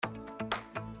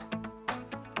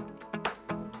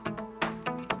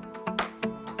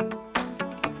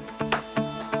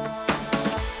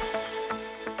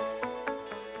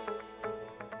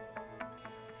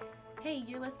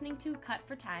listening to Cut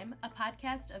for Time, a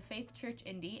podcast of Faith Church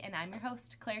Indy, and I'm your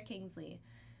host, Claire Kingsley.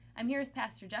 I'm here with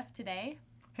Pastor Jeff today.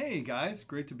 Hey guys,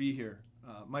 great to be here.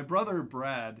 My brother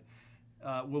Brad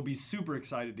will be super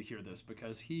excited to hear this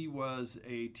because he was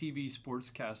a TV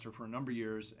sportscaster for a number of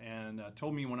years and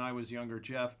told me when I was younger,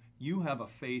 Jeff, you have a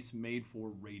face made for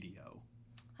radio.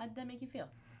 How did that make you feel?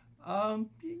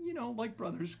 Like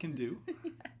brothers can do.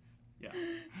 Yes. Yeah. Do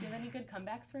you have any good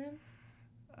comebacks for him?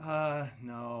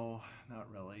 No, not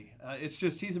really. It's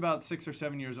just he's about 6 or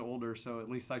 7 years older, so at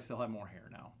least I still have more hair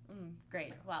now.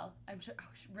 Great. Well, I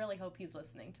really hope he's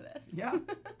listening to this. Yeah.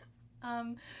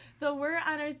 So we're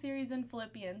on our series in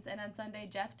Philippians, and on Sunday,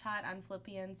 Jeff taught on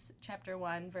Philippians chapter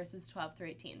 1, verses 12 through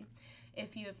 18.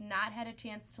 If you have not had a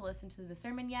chance to listen to the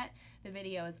sermon yet, the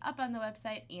video is up on the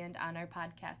website and on our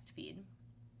podcast feed.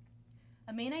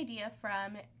 A main idea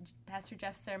from Pastor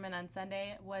Jeff's sermon on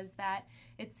Sunday was that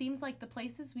it seems like the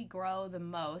places we grow the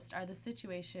most are the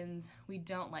situations we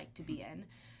don't like to be in.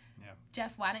 Yeah.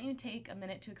 Jeff, why don't you take a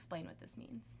minute to explain what this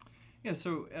means? Yeah,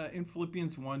 so in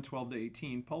Philippians 1, 12 to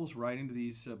 18, Paul's writing to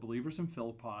these believers in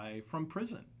Philippi from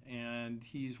prison, and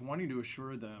he's wanting to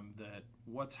assure them that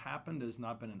what's happened has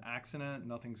not been an accident,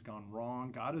 nothing's gone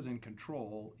wrong, God is in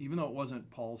control, even though it wasn't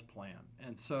Paul's plan.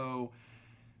 And so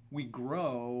we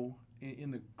grow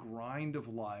in the grind of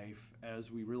life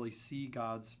as we really see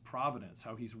God's providence,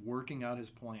 how he's working out his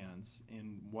plans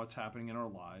in what's happening in our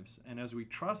lives. And as we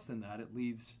trust in that, it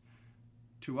leads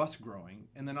to us growing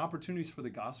and then opportunities for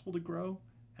the gospel to grow.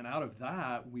 And out of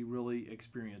that, we really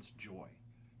experience joy.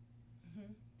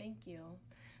 Mm-hmm. Thank you.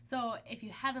 So if you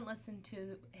haven't listened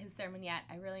to his sermon yet,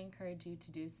 I really encourage you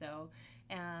to do so.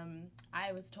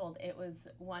 I was told it was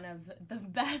one of the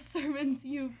best sermons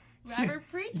you've ever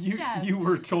preached, Jeff. You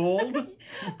were told?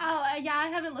 Yeah, I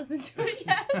haven't listened to it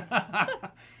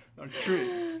yet.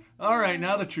 Truth. All right,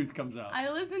 now the truth comes out. I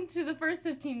listened to the first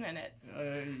 15 minutes.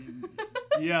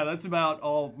 Yeah, that's about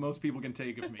all most people can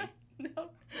take of me. No.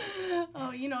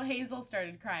 Oh, Hazel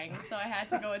started crying, so I had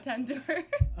to go attend to her.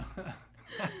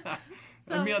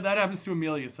 That happens to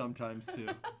Amelia sometimes, too.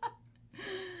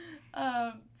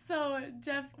 So,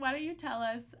 Jeff, why don't you tell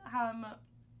us,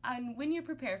 when you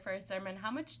prepare for a sermon,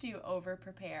 how much do you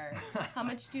over-prepare? How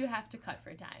much do you have to cut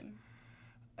for time?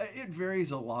 It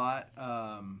varies a lot.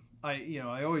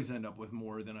 I always end up with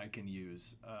more than I can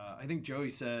use. I think Joey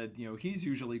said, he's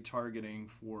usually targeting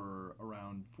for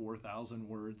around 4,000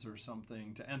 words or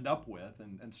something to end up with,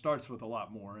 and starts with a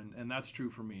lot more, and that's true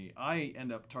for me. I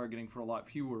end up targeting for a lot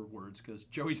fewer words because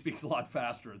Joey speaks a lot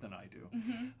faster than I do.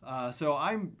 Mm-hmm. So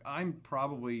I'm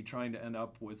probably trying to end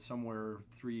up with somewhere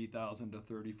 3,000 to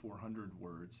 3,400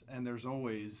 words, and there's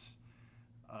always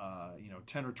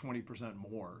 10 or 20%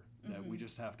 more that mm-hmm. we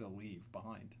just have to leave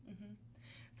behind. Mm-hmm.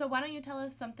 So why don't you tell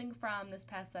us something from this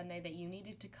past Sunday that you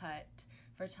needed to cut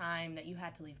for time that you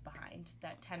had to leave behind,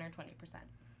 that 10 or 20%?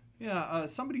 Yeah,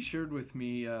 somebody shared with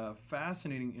me a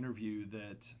fascinating interview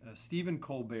that Stephen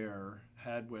Colbert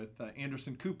had with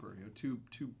Anderson Cooper, two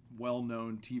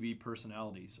well-known TV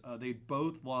personalities. They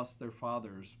both lost their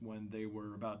fathers when they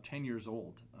were about 10 years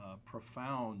old,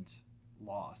 profound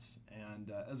loss.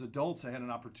 And as adults, I had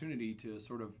an opportunity to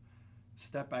sort of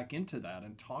step back into that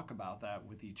and talk about that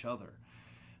with each other.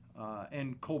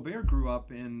 And Colbert grew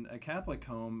up in a Catholic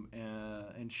home,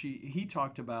 and he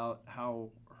talked about how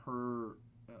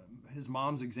his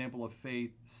mom's example of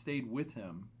faith stayed with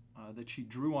him, that she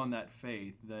drew on that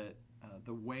faith, that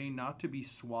the way not to be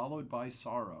swallowed by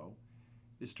sorrow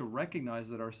is to recognize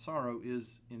that our sorrow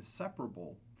is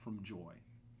inseparable from joy,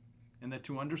 and that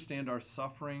to understand our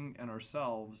suffering and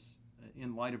ourselves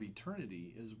in light of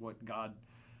eternity is what God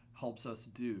helps us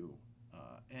do.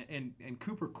 And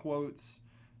Cooper quotes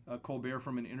Colbert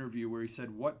from an interview where he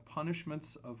said, "What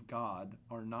punishments of God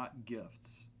are not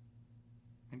gifts?"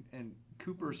 And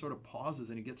Cooper sort of pauses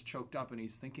and he gets choked up and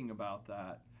he's thinking about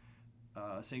that,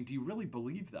 saying, do you really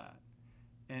believe that?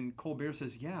 And Colbert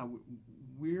says, yeah,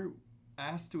 we're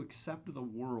asked to accept the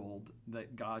world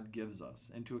that God gives us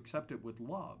and to accept it with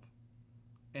love.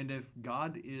 And if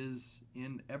God is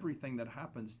in everything that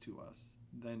happens to us,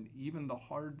 then even the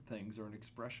hard things are an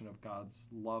expression of God's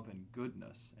love and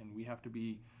goodness, and we have to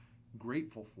be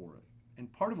grateful for it.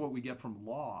 And part of what we get from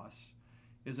loss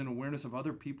is an awareness of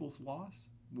other people's loss,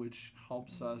 which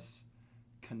helps us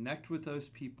connect with those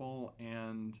people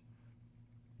and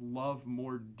love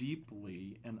more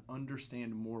deeply and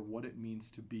understand more what it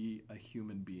means to be a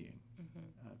human being.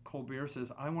 Mm-hmm. Colbert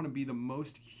says, I want to be the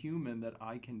most human that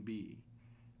I can be.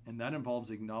 And that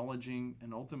involves acknowledging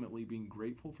and ultimately being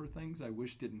grateful for things I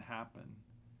wish didn't happen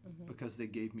because they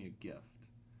gave me a gift.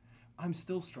 I'm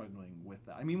still struggling with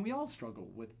that. I mean, we all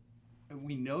struggle with,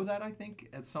 we know that, I think,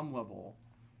 at some level,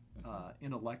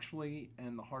 intellectually,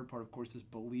 and the hard part, of course, is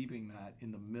believing that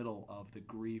in the middle of the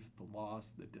grief, the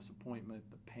loss, the disappointment,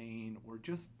 the pain, or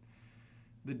just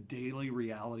the daily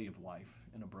reality of life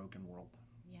in a broken world.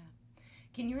 Yeah.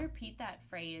 Can you repeat that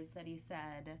phrase that he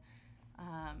said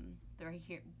right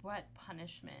here? What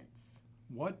punishments?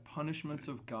 What punishments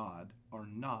of God are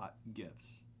not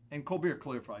gifts? And Colbert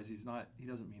clarifies he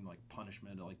doesn't mean like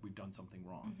punishment, like we've done something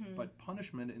wrong, but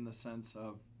punishment in the sense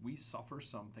of we suffer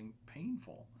something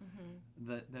painful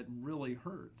that really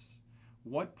hurts.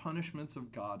 What punishments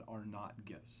of God are not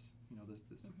gifts?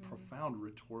 This profound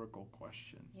rhetorical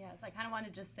question. Yes, I kind of want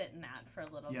to just sit in that for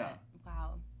a little bit.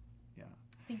 Wow. Yeah.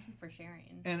 Thank you for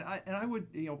sharing. And I would,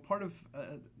 part of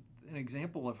an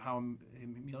example of how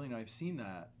Amelia and I have seen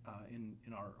that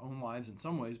in our own lives in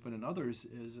some ways, but in others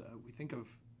is we think of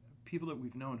people that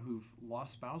we've known who've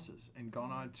lost spouses and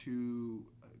gone on to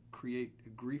create a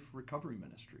grief recovery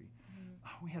ministry.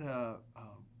 We had a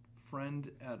friend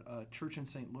at a church in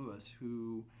St. Louis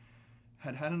who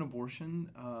had an abortion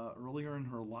earlier in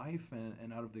her life,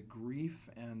 and out of the grief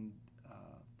and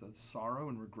the sorrow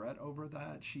and regret over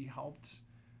that, she helped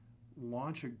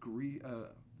launch a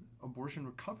abortion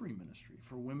recovery ministry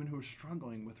for women who are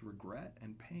struggling with regret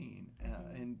and pain.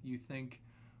 And you think,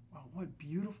 wow, what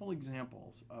beautiful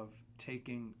examples of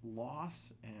taking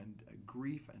loss and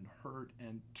grief and hurt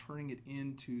and turning it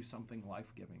into something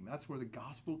life-giving. That's where the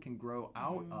gospel can grow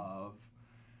out of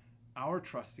our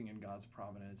trusting in God's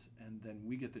providence, and then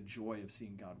we get the joy of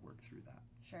seeing God work through that.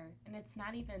 Sure. And it's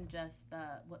not even just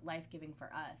what life-giving for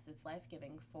us. It's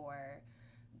life-giving for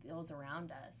those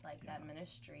around us, like that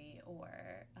ministry, or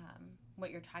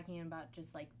what you're talking about,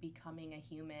 just like becoming a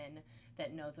human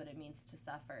that knows what it means to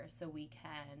suffer, so we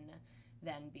can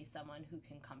then be someone who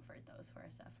can comfort those who are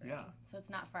suffering. Yeah. So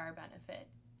it's not for our benefit,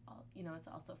 it's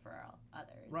also for all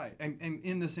others. Right. And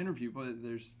in this interview, but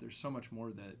there's so much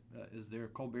more that is there.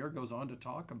 Colbert goes on to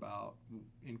talk about,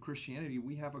 in Christianity,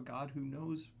 we have a God who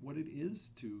knows what it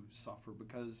is to suffer,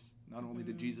 because not only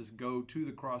did Jesus go to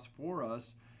the cross for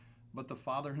us, but the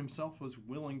Father himself was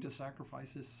willing to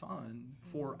sacrifice his Son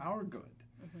for our good.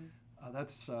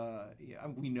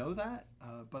 We know that,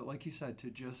 but like you said, to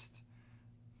just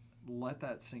let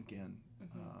that sink in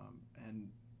and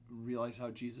realize how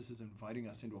Jesus is inviting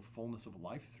us into a fullness of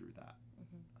life through that,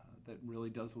 that really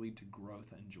does lead to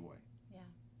growth and joy. Yeah.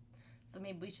 So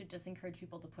maybe we should just encourage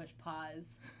people to push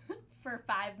pause for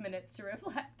 5 minutes to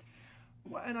reflect.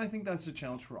 Well, and I think that's the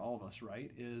challenge for all of us,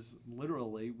 right? Is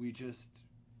literally we just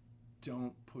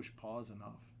don't push pause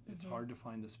enough. It's hard to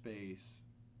find the space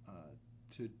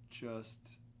to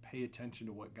just pay attention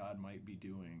to what God might be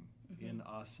doing in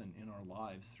us and in our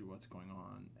lives through what's going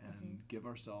on, and give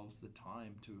ourselves the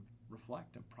time to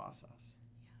reflect and process,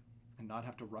 and not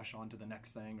have to rush on to the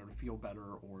next thing or to feel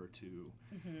better or to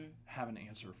have an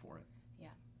answer for it.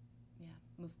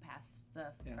 Move past the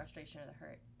frustration or the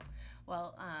hurt.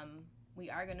 Well, we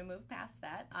are going to move past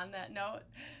that on that note.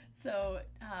 So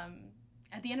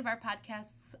at the end of our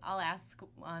podcasts, I'll ask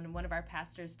one of our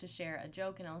pastors to share a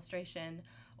joke, an illustration,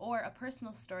 or a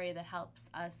personal story that helps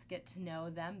us get to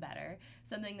know them better,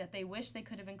 something that they wish they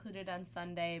could have included on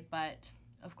Sunday, but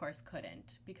of course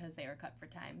couldn't because they were cut for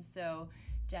time. So,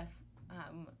 Jeff,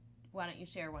 why don't you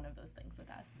share one of those things with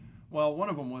us? Well, one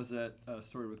of them was that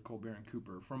story with Colbert and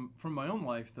Cooper. From my own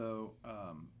life, though,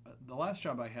 the last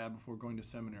job I had before going to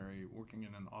seminary, working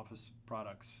in an office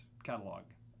products catalog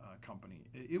company,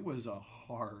 it was a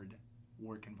hard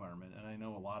work environment, and I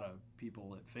know a lot of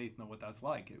people at Faith know what that's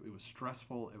like. It was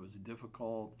stressful, it was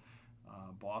difficult,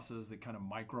 bosses that kind of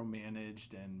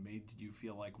micromanaged and made you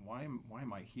feel like, why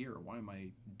am I here? Why am I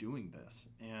doing this?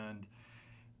 And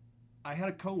I had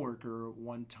a coworker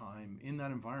one time in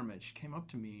that environment. She came up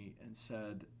to me and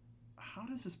said, how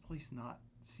does this place not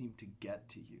seem to get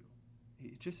to you?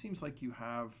 It just seems like you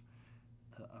have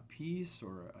a peace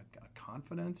or a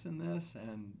confidence in this,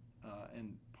 and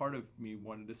part of me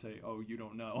wanted to say, oh, you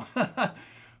don't know.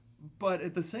 But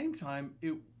at the same time,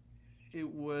 it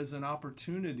was an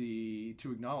opportunity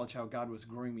to acknowledge how God was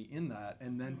growing me in that,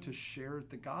 and then to share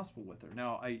the gospel with her.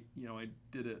 Now, I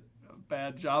did a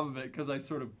bad job of it because I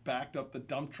sort of backed up the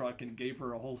dump truck and gave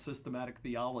her a whole systematic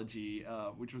theology,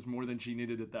 which was more than she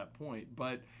needed at that point.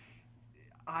 But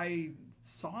I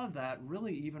saw that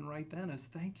really even right then as,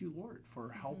 thank you, Lord, for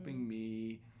helping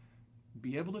me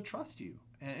be able to trust you.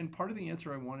 And part of the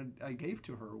answer I gave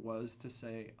to her was to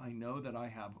say, I know that I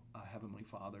have a Heavenly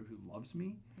Father who loves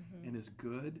me and is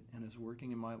good and is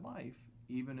working in my life,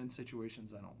 even in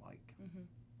situations I don't like.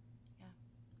 Yeah.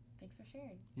 Thanks for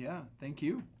sharing. Yeah, thank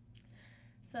you.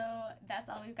 So that's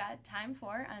all we've got time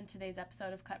for on today's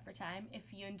episode of Cut for Time.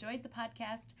 If you enjoyed the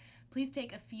podcast, please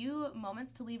take a few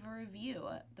moments to leave a review.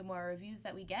 The more reviews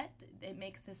that we get, it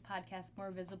makes this podcast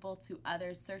more visible to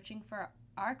others searching for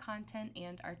our content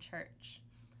and our church.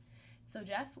 So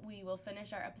Jeff, we will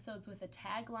finish our episodes with a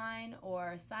tagline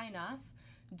or sign off.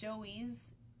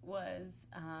 Joey's was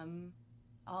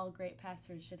all great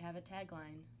pastors should have a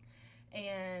tagline.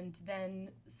 And then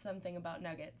something about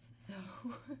nuggets. So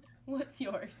what's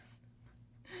yours?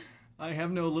 I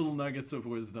have no little nuggets of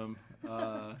wisdom.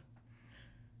 God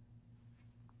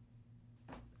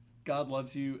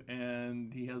loves you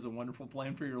and he has a wonderful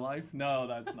plan for your life. No,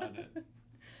 that's not it.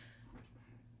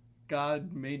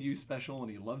 God made you special and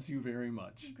he loves you very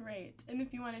much. Great. And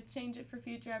if you want to change it for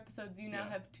future episodes, you now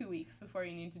have 2 weeks before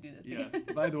you need to do this Yeah. again.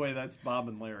 By the way, that's Bob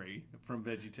and Larry from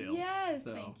VeggieTales. Yes,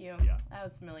 So, thank you. Yeah. That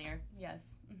was familiar.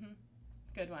 Yes.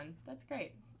 Good one. That's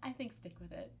great. I think stick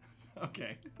with it.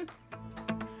 Okay.